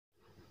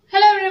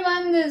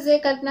this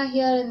is Kalpana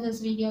here. In this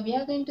video, we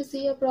are going to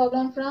see a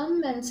problem from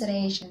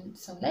mensuration.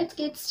 So let's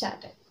get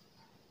started.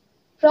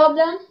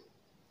 Problem.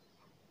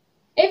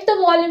 If the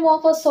volume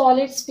of a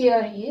solid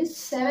sphere is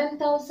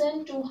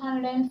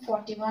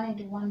 7241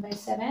 into 1 by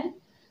 7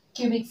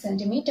 cubic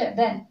centimeter,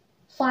 then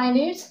find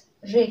its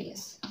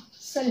radius.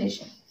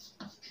 Solution.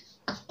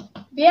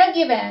 We are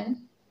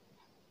given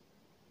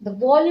the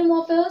volume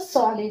of a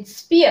solid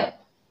sphere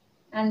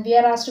and we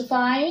are asked to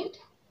find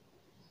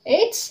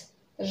its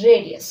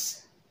radius.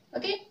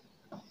 Okay.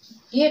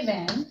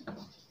 Given,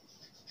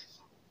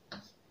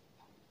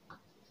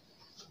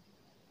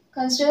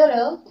 consider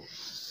a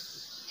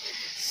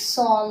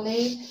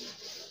solid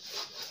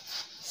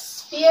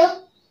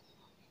sphere.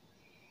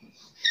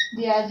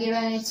 We are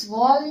given its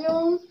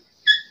volume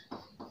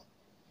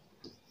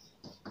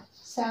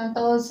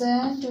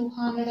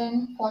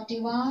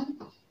 7241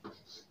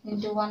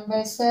 into 1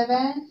 by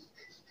 7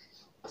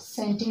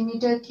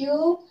 centimeter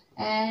cube,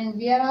 and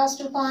we are asked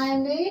to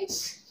find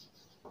its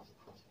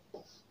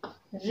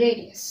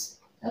radius.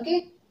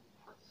 Okay,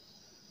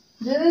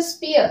 this is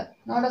sphere,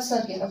 not a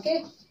circle.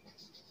 Okay,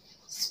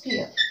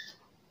 sphere.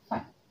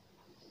 Fine.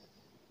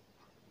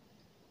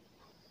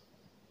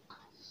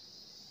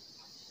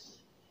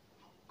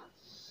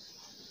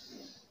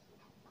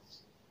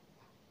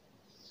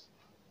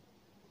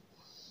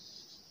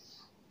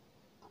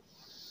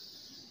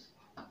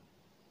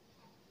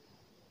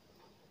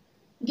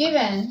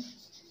 Given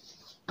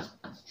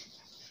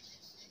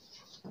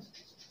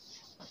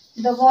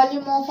the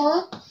volume of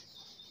a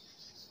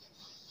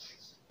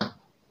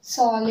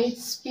solid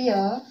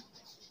sphere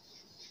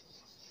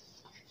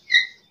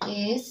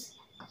is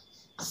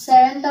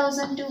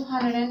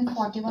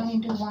 7241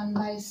 into 1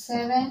 by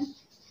 7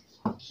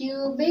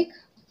 cubic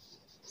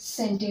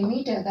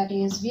centimeter. That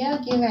is, we are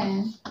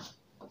given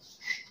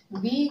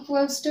V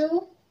equals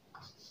to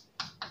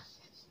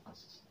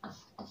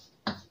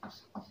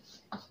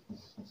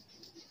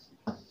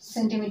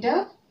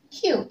centimeter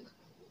cube.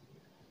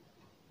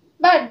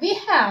 But we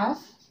have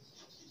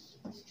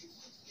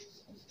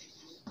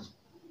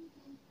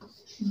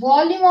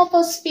volume of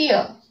a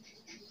sphere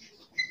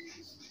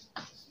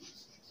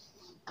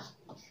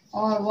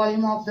or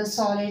volume of the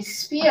solid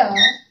sphere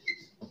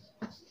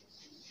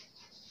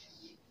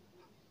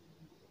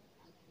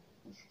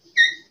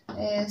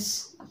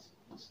is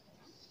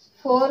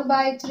 4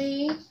 by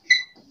 3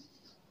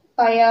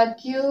 pi r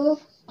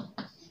cube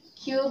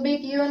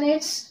cubic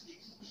units.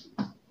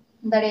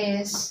 That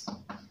is,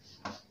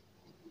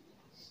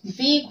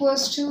 V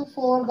equals to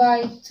 4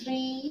 by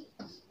 3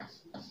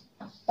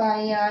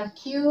 pi r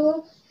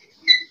cube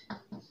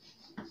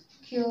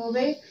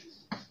cubic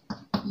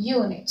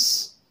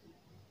units,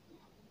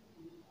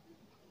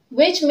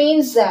 which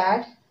means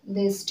that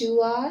these two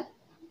are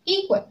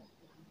equal.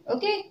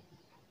 Okay.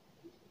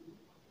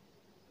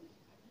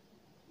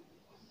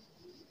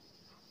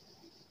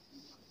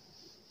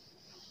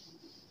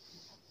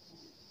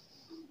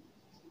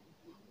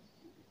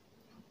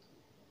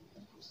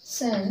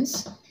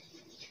 Since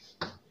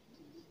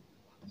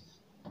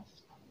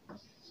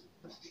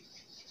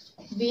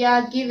we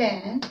are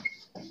given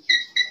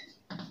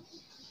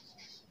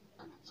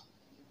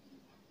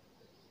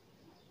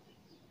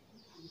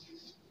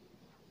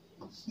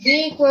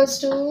V equals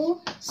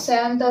to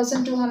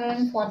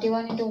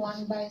 7241 into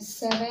 1 by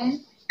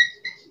 7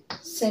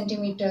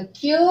 centimeter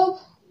cube,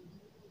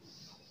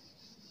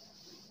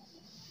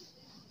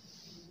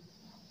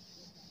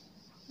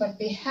 but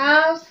we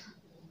have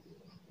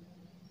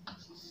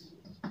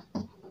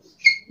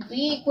V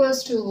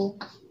equals to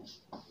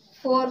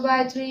 4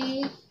 by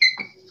 3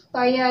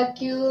 pi r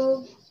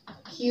cube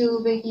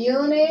cubic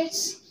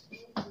units.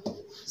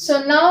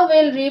 So now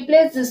we'll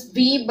replace this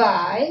V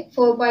by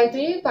 4 by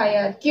 3 pi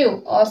r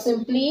cube, or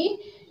simply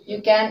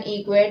you can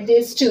equate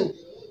these two.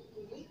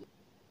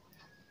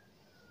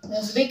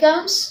 This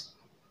becomes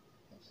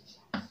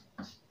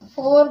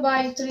 4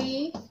 by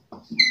 3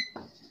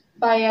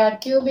 pi r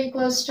cube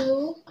equals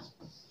to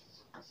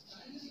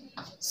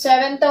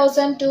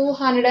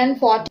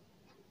 7240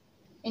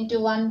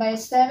 into 1 by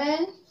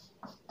 7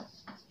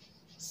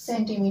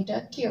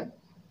 centimeter cube.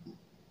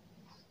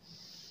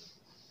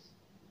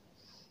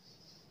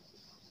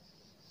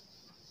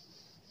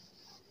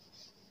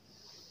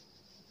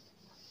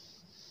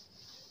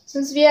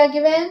 Since we are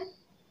given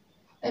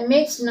a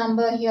mixed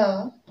number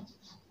here,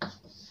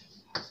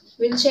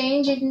 we'll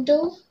change it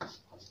into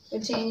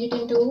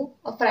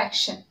a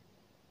fraction.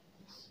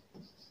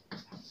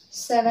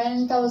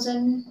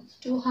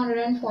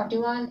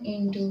 7241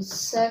 into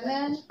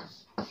 7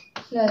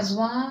 plus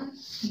 1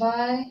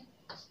 by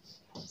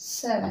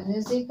 7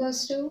 is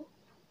equals to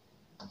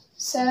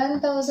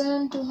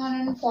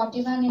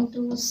 7241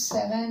 into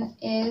 7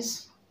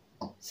 is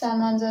 7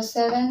 ones are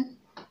 7,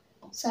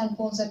 7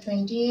 fours are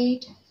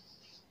 28,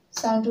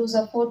 7 twos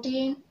are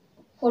 14,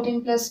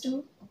 14 plus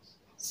 2,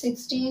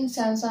 16,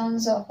 7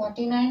 sevens are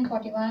 49,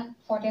 41,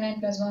 49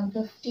 plus 1,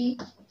 50.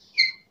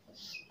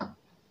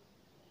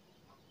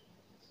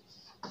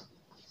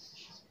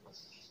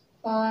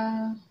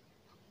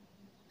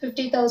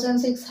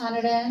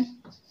 50,600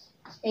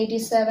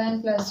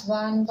 87 plus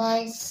 1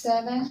 by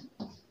 7.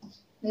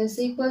 This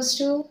equals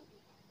to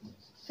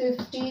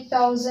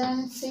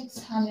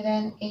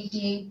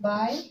 50,688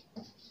 by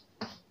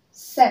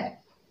 7.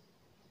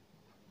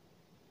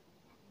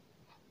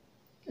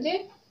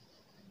 Okay.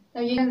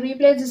 Now you can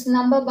replace this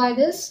number by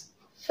this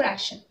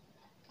fraction.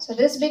 So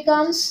this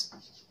becomes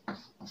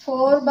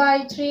 4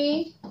 by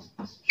 3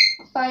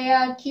 pi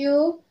r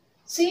cube.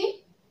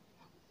 See,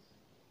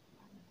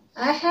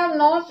 I have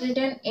not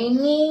written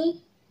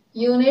any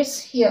units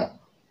here.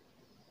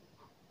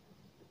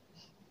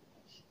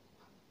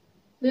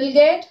 We'll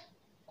get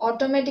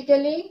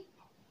automatically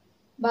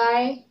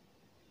by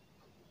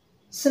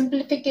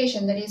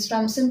simplification. That is,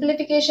 from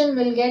simplification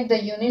we'll get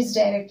the units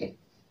directly.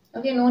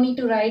 Okay, no need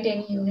to write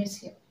any units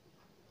here.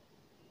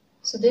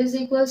 So this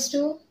equals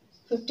to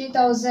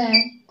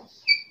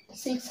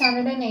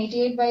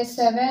 50,688 by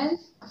 7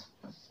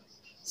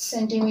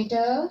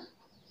 centimeter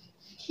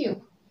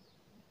cube.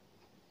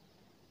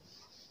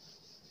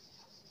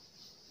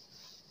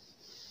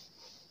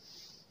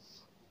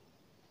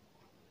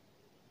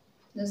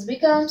 This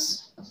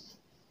becomes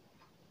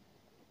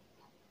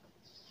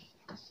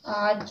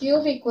r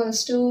cube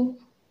equals to,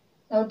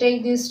 now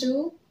take these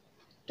two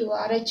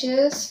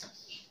RHS,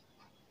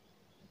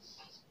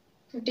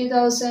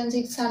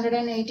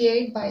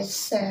 50,688 by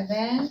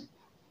 7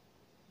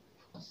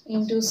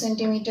 into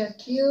centimeter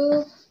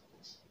cube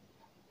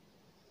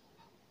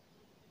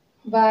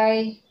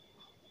by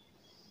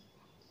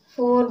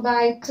 4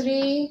 by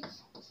 3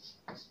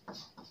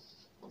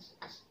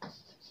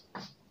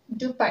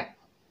 into pi.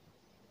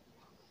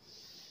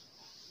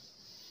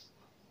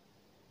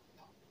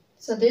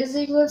 So this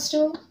equals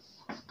to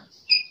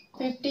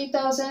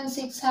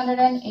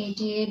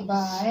 50,688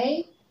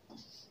 by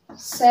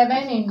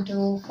 7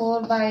 into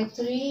 4 by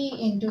 3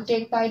 into,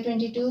 take pi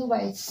 22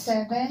 by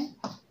 7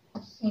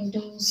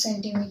 into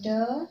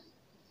centimeter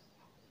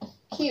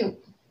cube.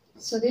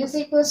 So this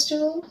equals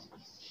to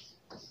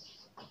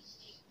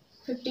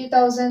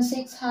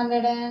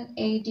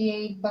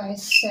 50,688 by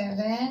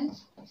 7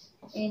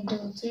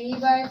 into 3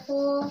 by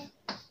 4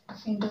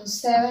 into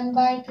 7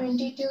 by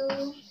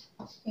 22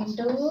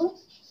 into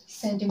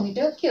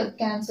centimeter cube.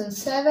 Cancel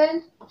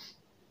 7.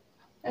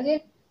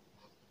 Okay.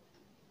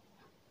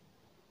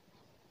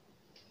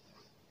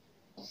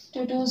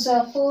 2 2s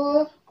are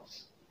 4.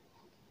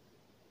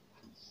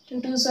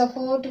 2 2s are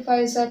 4. 2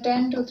 5s are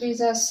 10. 2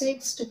 3s are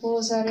 6. 2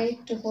 4s are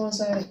 8. 2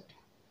 4s are 8.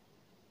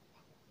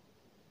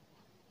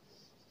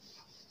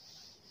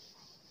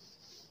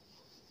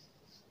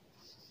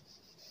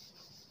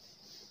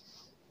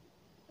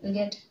 We'll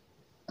get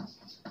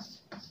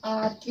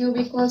r cube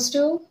equals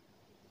to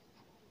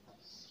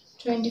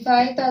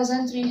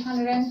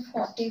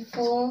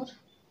 25,344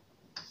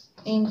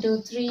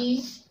 into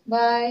 3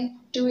 by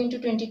 2 into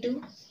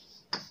 22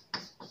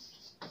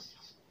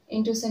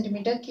 into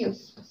centimeter cube.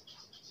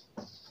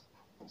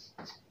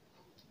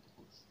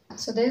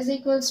 So this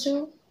equals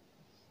to,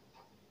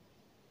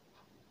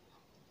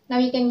 now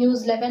you can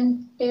use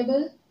 11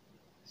 table.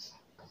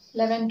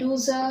 11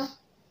 2s are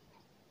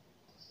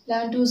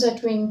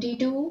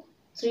 22,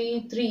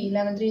 3 3,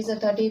 11 3s are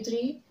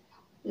 33,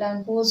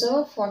 11 4s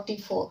are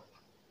 44.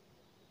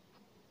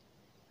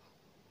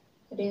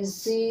 It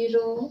is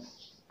 0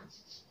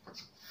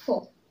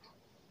 4.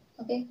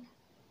 Okay.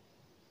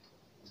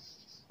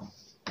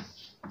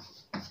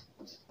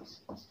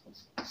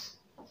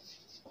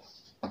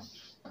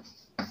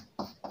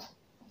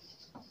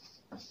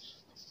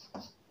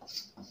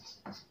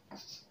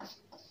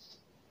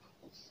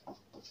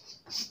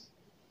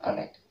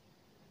 Alright.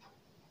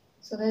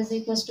 So this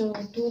equals to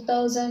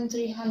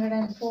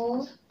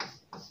 2,304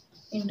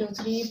 into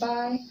 3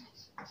 by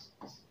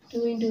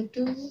 2 into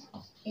 2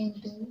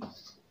 into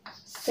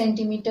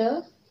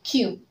centimeter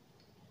cube.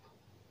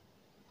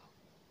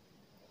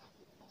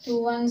 2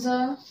 1s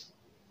are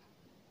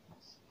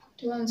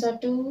 2,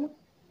 2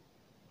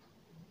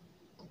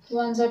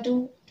 1s are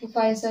 2, 2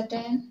 5s are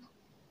 10,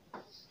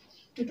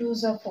 2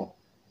 2s are 4.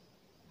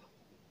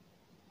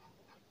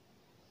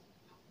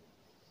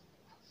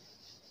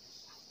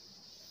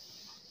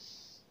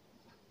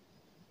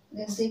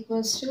 This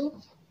equals to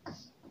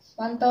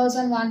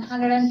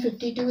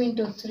 1,152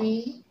 into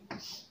 3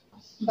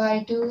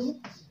 by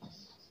 2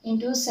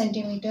 into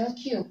centimeter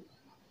cube.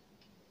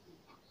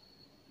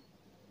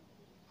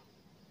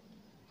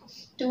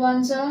 2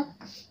 1s are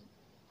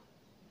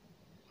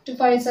 2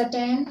 5s are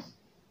 10,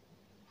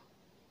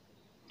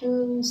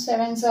 2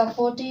 7s are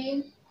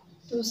 14,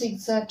 2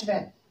 6s are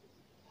 12.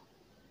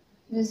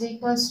 This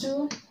equals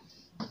to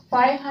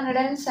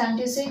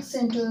 576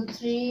 into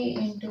 3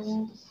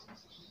 into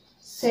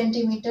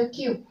centimeter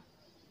cube.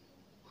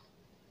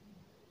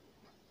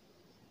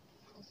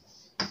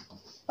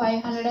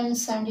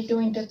 572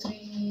 into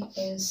 3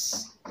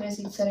 is 3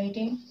 6 are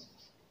 18.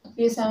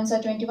 3 7s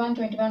are 21,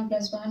 21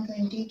 plus 1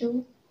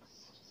 22.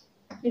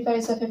 3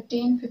 5s are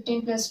 15,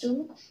 15 plus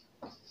 2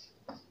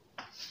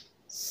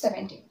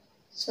 17.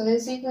 So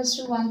this equals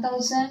to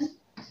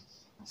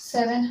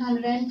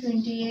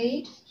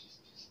 1,728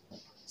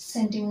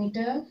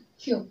 centimeter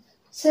cube.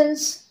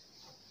 Since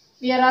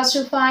We are asked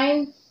to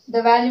find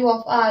the value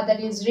of r, that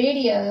is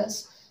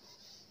radius.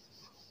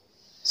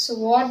 So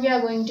what we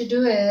are going to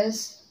do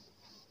is,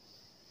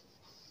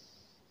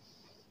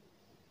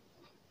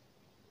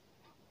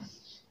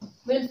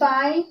 we'll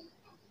find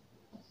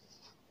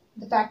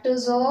the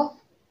factors of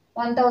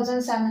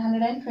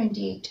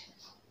 1728.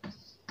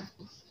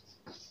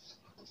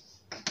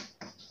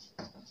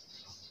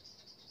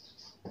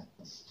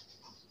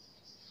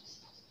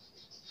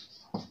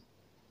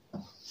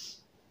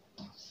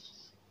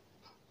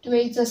 Two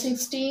eights are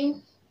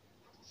 16,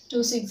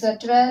 2 6 are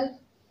 12,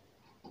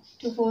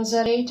 2 4s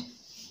are 8,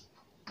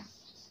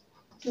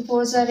 2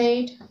 4s are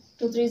 8,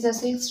 2 3s are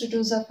 6, 2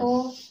 2s are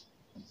 4,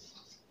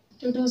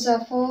 2 2s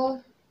are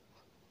 4,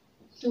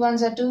 2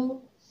 1s are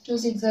 2, 2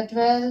 6 are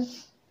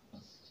 12,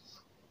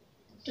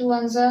 2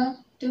 1s are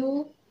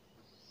 2,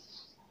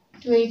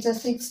 2 8s are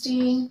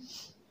 16,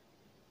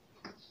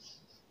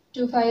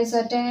 2 5s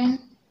are 10,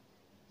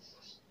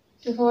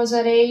 2 4s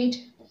are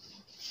 8,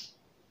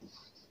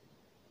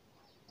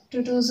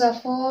 2 2s are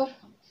 4,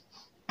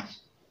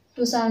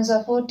 2 7s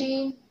are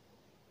 14,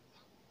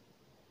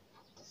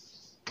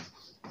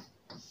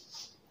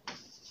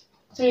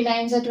 3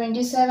 9s are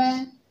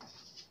 27,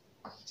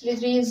 3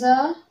 3s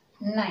are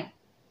 9.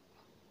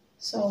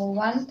 So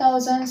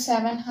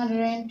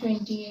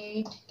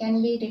 1728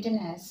 can be written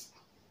as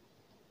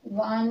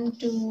 1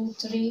 2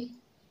 3,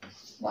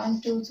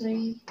 1 2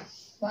 3,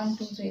 1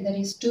 2 3. That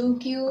is 2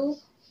 cube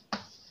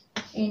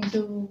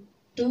into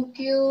 2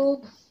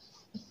 cube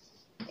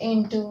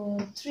into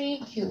 3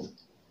 cube.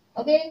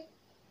 Okay.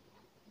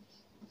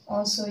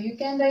 Also you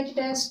can write it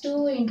as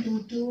 2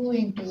 into 2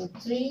 into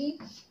 3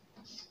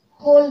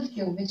 whole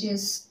cube, which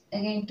is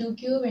again 2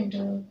 cube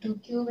into 2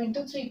 cube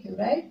into 3 cube,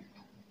 right?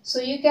 So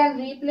you can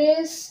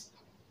replace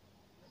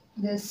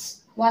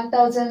this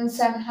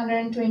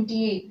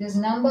 1728, this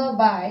number,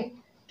 by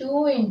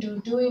 2 into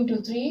 2 into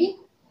 3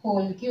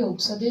 whole cube.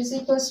 So this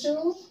equals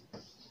to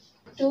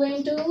 2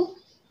 into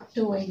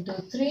 2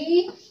 into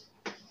 3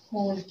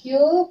 whole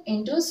cube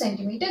into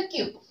centimeter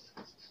cube,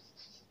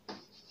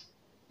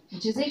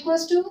 which is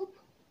equals to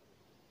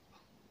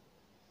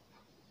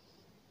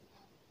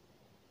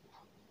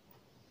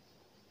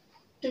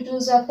 2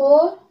 2s are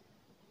 4,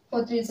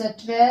 4 3s are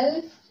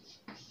 12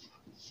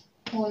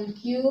 whole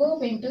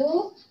cube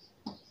into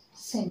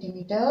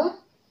centimeter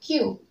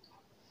cube.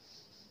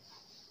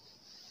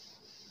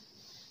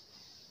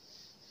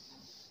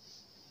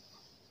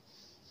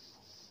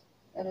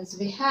 That is,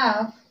 we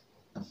have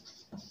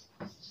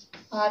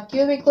r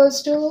cube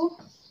equals to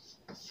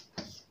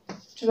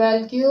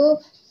 12 cube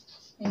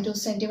into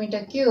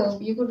centimeter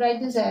cube. You could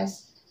write this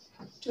as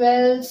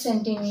 12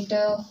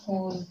 centimeter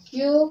whole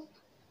cube.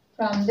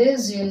 From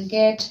this you will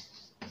get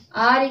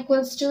r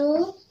equals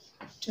to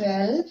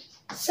 12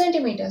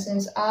 centimeters,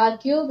 since r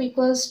cube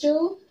equals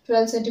to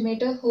 12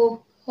 centimeter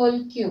whole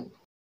cube.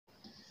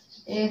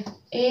 If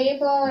a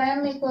power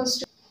m equals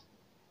to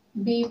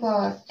b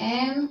power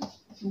m,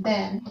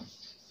 then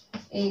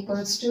a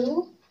equals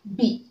to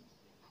b.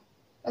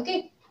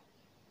 Okay.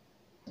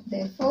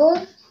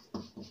 Therefore,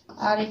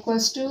 r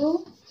equals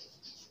to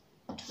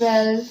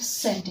 12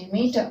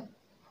 centimeter.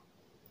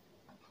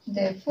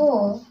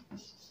 Therefore,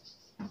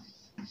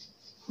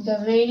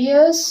 the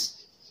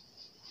radius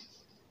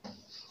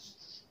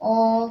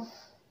of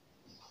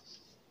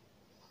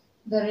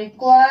the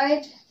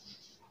required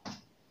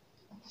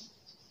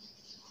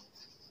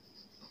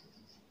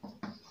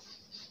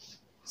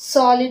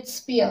solid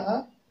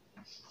sphere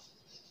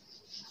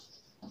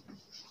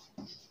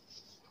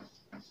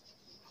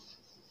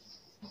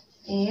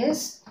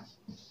is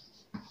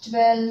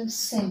 12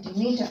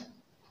 centimeter.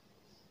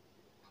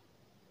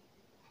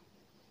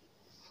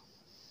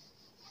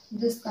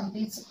 This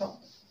completes the problem.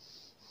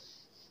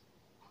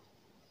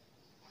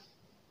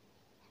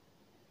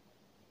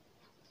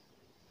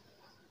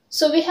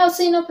 So we have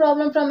seen a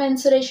problem from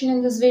mensuration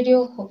in this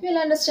video. Hope you'll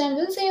understand.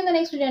 We'll see you in the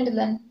next video. Until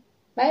then,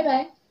 bye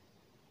bye.